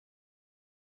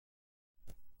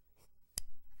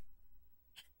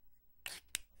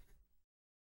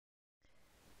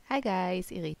Hi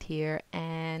guys, Irit here,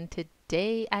 and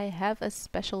today I have a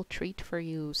special treat for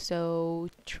you. So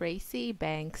Tracy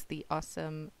Banks, the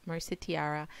awesome Mercy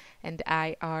Tiara, and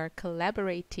I are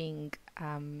collaborating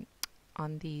on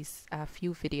these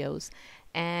few videos.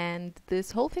 And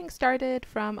this whole thing started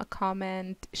from a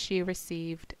comment she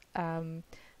received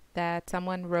that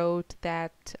someone wrote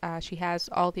that she has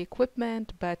all the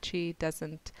equipment, but she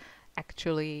doesn't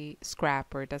actually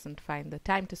scrap or doesn't find the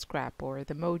time to scrap or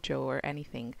the mojo or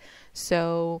anything.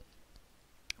 So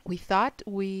we thought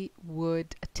we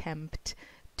would attempt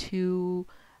to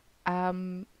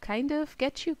kind of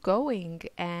get you going,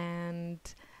 and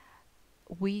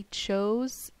we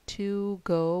chose to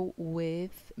go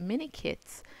with mini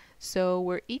kits. So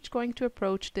we're each going to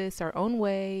approach this our own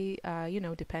way,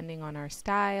 depending on our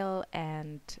style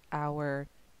and our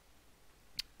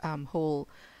whole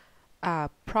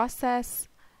process.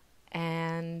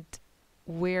 And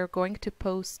we're going to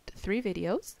post 3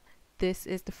 videos. This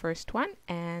is the first one,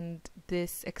 and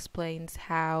this explains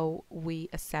how we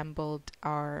assembled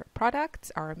our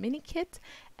products, our mini kit,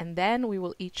 and then we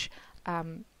will each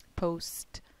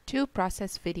post 2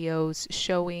 process videos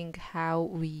showing how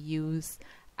we use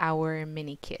our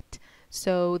mini kit.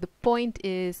 So the point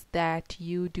is that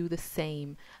you do the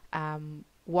same.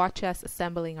 Watch us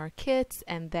assembling our kits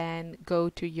and then go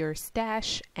to your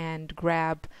stash and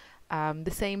grab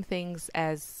the same things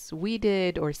as we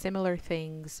did or similar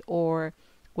things or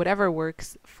whatever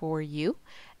works for you.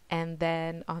 And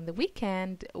then on the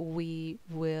weekend we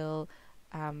will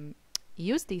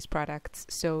use these products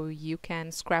so you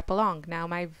can scrap along. Now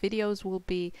my videos will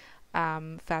be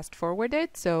fast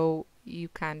forwarded, so you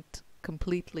can't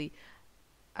completely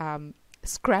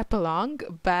scrap along,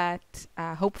 but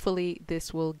hopefully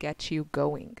this will get you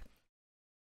going.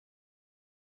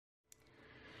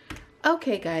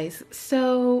 Okay guys,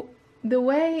 so the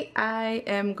way I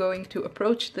am going to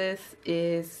approach this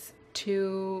is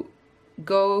to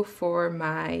go for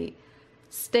my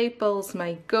staples,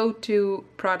 my go-to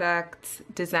products,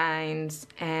 designs,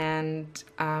 and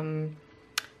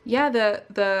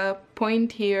the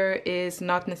point here is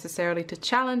not necessarily to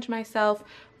challenge myself,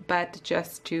 but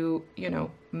just to,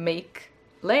 make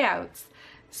layouts.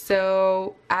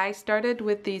 So I started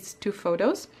with these 2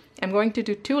 photos. I'm going to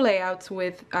do 2 layouts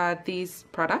with these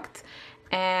products,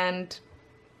 and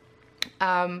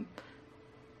I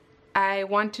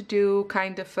want to do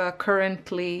kind of a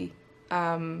currently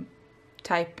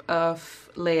type of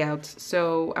layouts.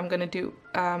 So I'm going to do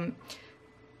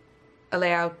a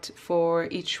layout for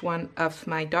each one of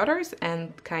my daughters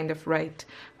and kind of write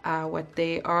what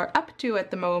they are up to at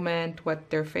the moment, what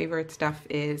their favorite stuff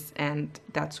is, and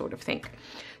that sort of thing.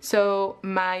 So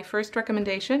my first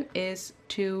recommendation is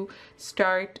to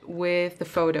start with the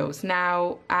photos.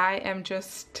 Now I am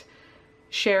just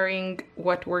sharing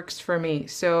what works for me.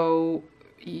 So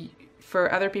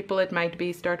for other people it might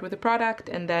be start with a product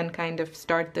and then kind of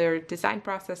start their design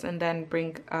process and then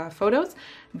bring photos,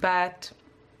 but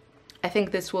I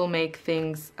think this will make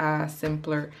things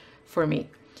simpler for me.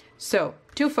 So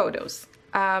 2 photos,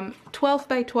 12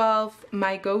 by 12.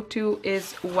 My go-to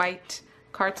is white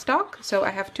cardstock. So I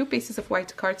have 2 pieces of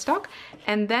white cardstock,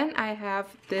 and then I have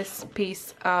this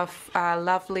piece of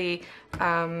lovely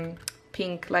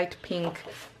pink, light pink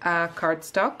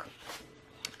cardstock.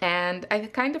 And I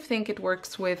kind of think it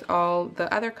works with all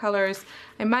the other colors.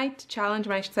 I might challenge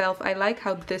myself. I like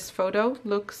how this photo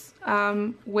looks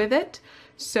with it.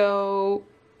 So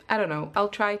I don't know, I'll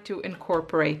try to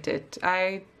incorporate it.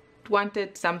 I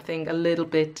wanted something a little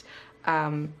bit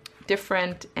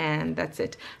different, and that's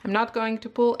it. I'm not going to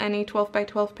pull any 12 by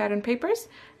 12 pattern papers,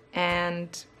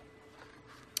 and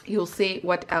you'll see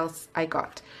what else I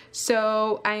got.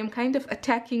 So I am kind of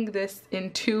attacking this in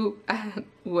 2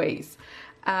 ways.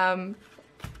 I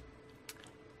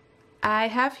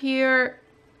have here,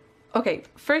 okay,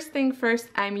 first thing first,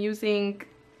 I'm using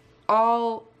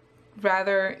all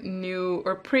rather new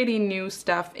or pretty new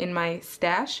stuff in my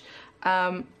stash.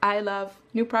 I love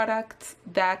new products.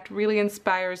 That really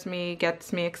inspires me,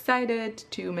 gets me excited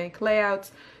to make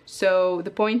layouts. So the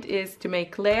point is to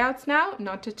make layouts now,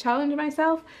 not to challenge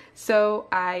myself. So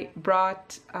I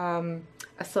brought a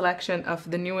selection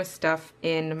of the newest stuff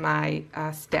in my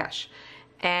stash.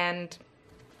 And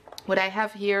what I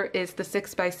have here is the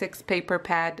 6x6 paper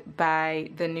pad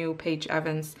by the new Paige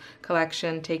Evans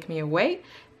collection, Take Me Away.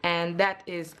 And that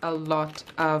is a lot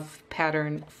of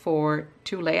pattern for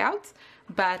 2 layouts,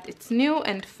 but it's new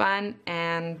and fun,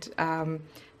 and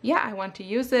yeah, I want to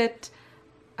use it.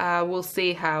 We'll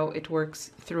see how it works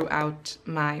throughout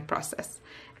my process.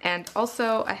 And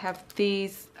also I have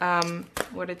these,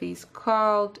 what are these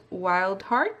called? Wild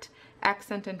Heart,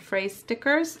 accent and phrase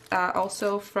stickers,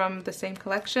 also from the same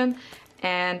collection.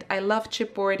 And I love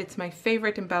Chipboard. It's my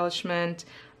favorite embellishment.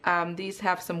 These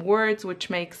have some words, which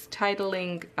makes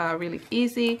titling really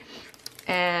easy.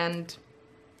 And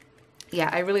yeah,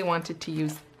 I really wanted to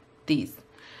use these.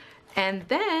 And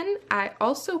then I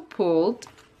also pulled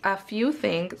a few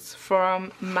things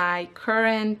from my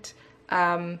current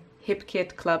Hip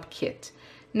Kit Club kit.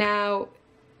 Now,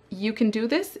 you can do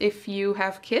this if you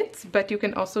have kits, but you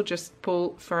can also just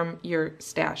pull from your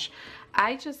stash.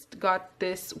 I just got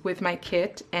this with my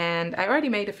kit, and I already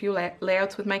made a few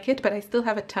layouts with my kit, but I still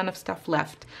have a ton of stuff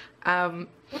left. And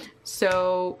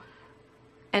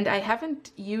I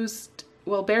haven't used,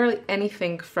 well, barely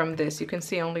anything from this. You can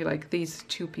see only like these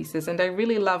two pieces, and I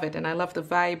really love it, and I love the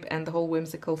vibe and the whole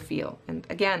whimsical feel. And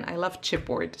again, I love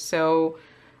Chipboard, so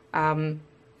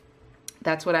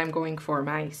that's what I'm going for.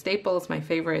 My staples, my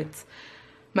favorites,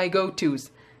 my go-tos.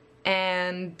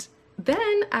 And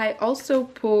then I also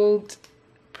pulled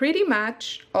pretty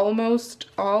much almost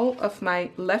all of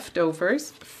my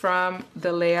leftovers from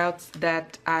the layouts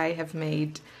that I have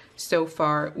made so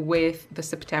far with the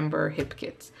September hip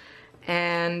kits.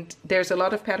 And there's a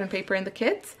lot of pattern paper in the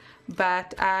kits,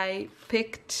 but I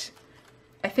picked,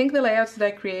 I think the layouts that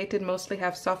I created mostly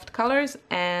have soft colors,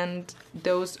 and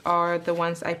those are the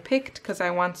ones I picked because I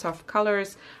want soft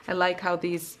colors. I like how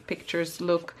these pictures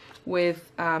look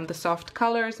with the soft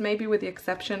colors, maybe with the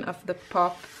exception of the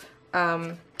pop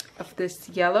of this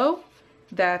yellow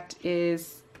that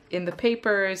is in the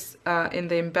papers, in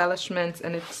the embellishments,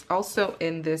 and it's also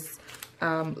in this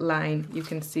line. You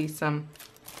can see some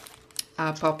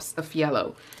pops of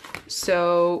yellow.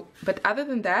 So, but other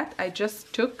than that, I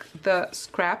just took the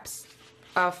scraps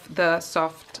of the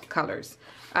soft colors.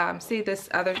 See, this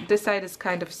side is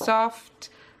kind of soft,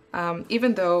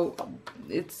 even though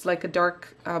it's like a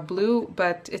dark blue,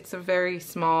 but it's a very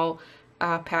small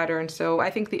pattern. So I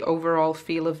think the overall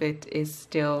feel of it is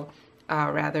still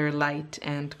rather light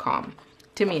and calm,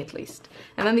 to me at least.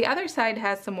 And then the other side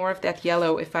has some more of that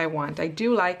yellow if I want. I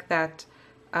do like that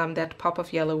that pop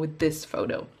of yellow with this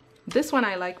photo. This one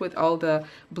I like with all the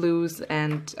blues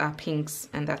and pinks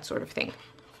and that sort of thing.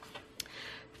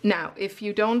 Now, if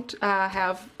you don't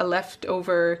have a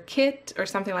leftover kit or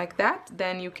something like that,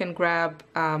 then you can grab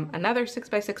another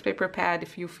 6x6 paper pad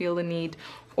if you feel the need,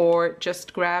 or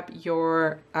just grab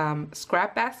your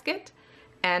scrap basket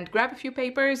and grab a few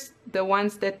papers, the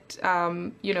ones that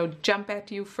you know, jump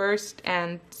at you first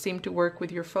and seem to work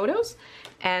with your photos,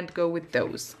 and go with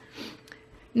those.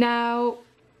 Now,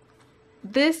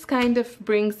 this kind of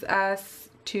brings us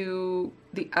to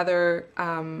the other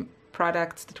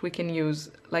products that we can use,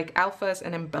 like alphas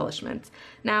and embellishments.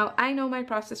 Now, I know my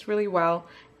process really well,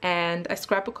 and I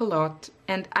scrapbook a lot,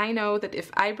 and I know that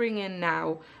if I bring in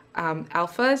now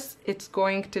alphas, it's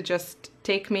going to just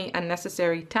take me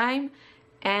unnecessary time,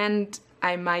 and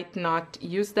I might not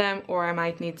use them, or I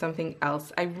might need something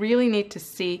else. I really need to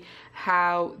see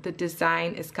how the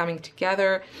design is coming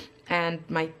together and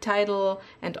my title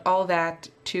and all that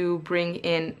to bring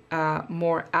in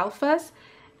more alphas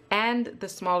and the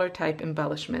smaller type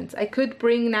embellishments. I could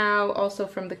bring now also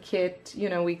from the kit, you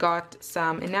know, we got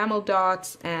some enamel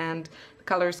dots and the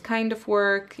colors kind of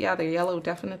work. Yeah, the yellow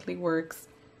definitely works.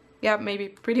 Yeah, maybe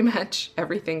pretty much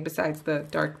everything besides the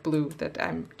dark blue that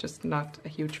I'm just not a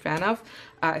huge fan of,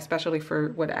 especially for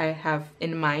what I have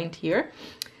in mind here.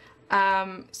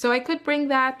 So I could bring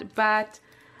that, but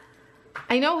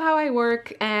I know how I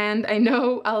work, and I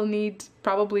know I'll need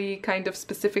probably kind of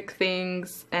specific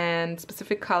things and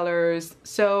specific colors,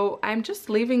 so I'm just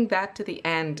leaving that to the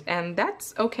end, and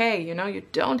that's okay. You know, you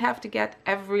don't have to get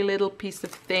every little piece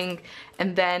of thing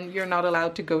and then you're not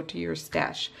allowed to go to your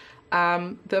stash.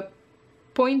 The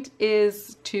point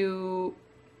is to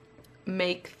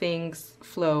make things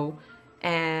flow,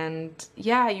 and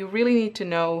yeah, you really need to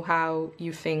know how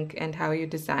you think and how you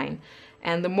design.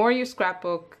 And the more you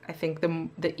scrapbook, I think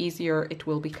the easier it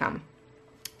will become.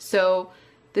 So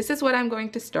this is what I'm going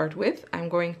to start with. I'm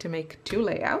going to make two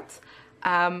layouts.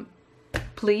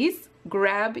 Please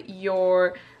grab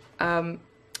your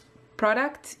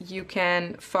product. You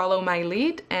can follow my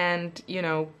lead and, you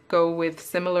know, go with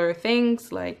similar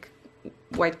things like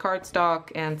white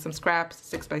cardstock and some scraps,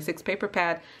 6x6 paper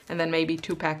pad, and then maybe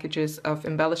 2 packages of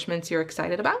embellishments you're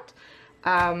excited about.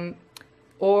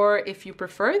 Or if you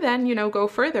prefer, then, you know, go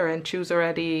further and choose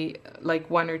already like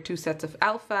 1 or 2 sets of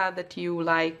alpha that you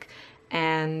like,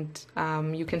 and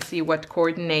you can see what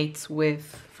coordinates with,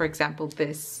 for example,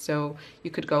 this. So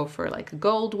you could go for like a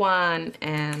gold one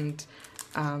and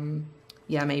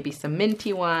yeah, maybe some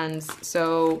minty ones.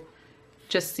 So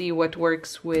just see what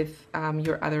works with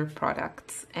your other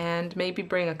products, and maybe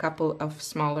bring a couple of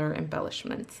smaller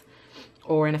embellishments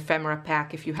or an ephemera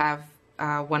pack if you have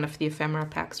one of the ephemera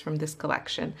packs from this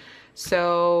collection.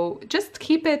 So just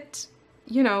keep it,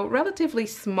 you know, relatively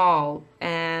small,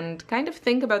 and kind of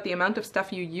think about the amount of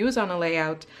stuff you use on a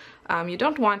layout. You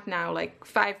don't want now like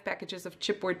 5 packages of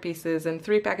chipboard pieces and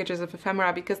 3 packages of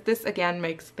ephemera, because this again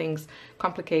makes things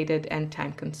complicated and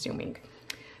time consuming.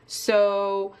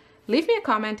 So leave me a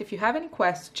comment if you have any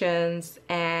questions,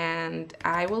 and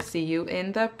I will see you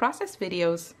in the process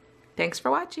videos. Thanks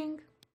for watching.